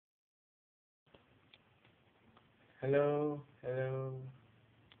Hello, hello,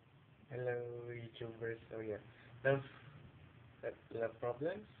 hello, YouTubers. So yeah, love, love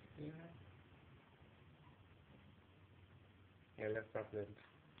problems. You know, yeah, love problems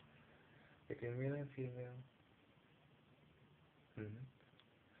between male and female. hmm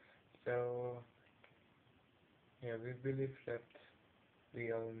So yeah, we believe that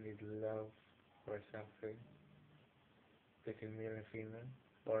we all need love or something between male and female,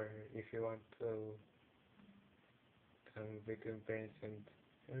 or if you want to, between parents and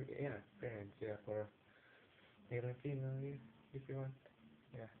yeah, parents, yeah, or male and female, if you want,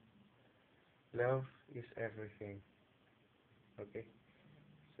 yeah. Love is everything. Okay,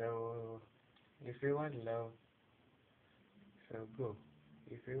 so if you want love, so go.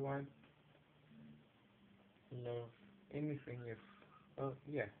 If you want love anything, if oh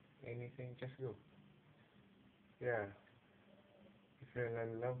yeah, anything, just go. Yeah. If you're a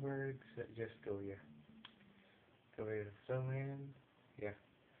lover, just go. Yeah. So with someone, yeah.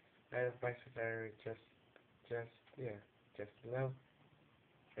 My advices are just yeah, just love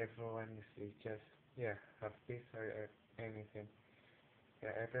everyone. You see, just yeah, have peace or anything.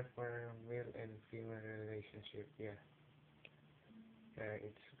 Yeah, I prefer male and female relationship. Yeah, yeah,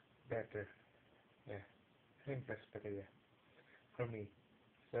 it's better. Yeah, I think that's better. Yeah, for me.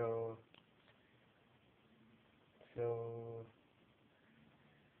 So so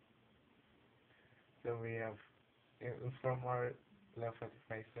so we have from our love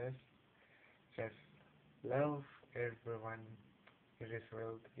advices, just love everyone in this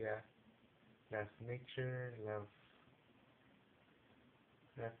world. Yeah, love nature, love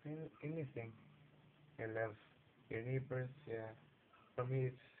anything. I love your neighbors. Yeah, for me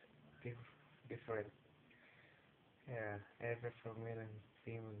it's different. Yeah, I have a male and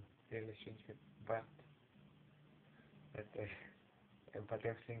female relationship, but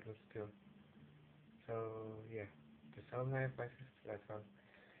I'm single still. So yeah, that's all my advices. That's all.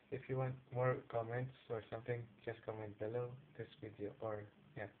 If you want more comments or something, just comment below this video or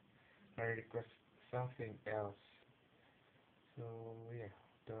yeah, or request something else. So yeah,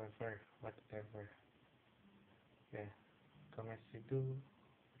 whatever. Yeah, comments you do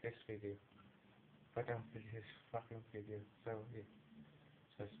this video. But I'm this fucking video. So yeah,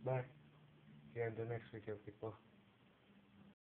 just bye. See you in the next video, people.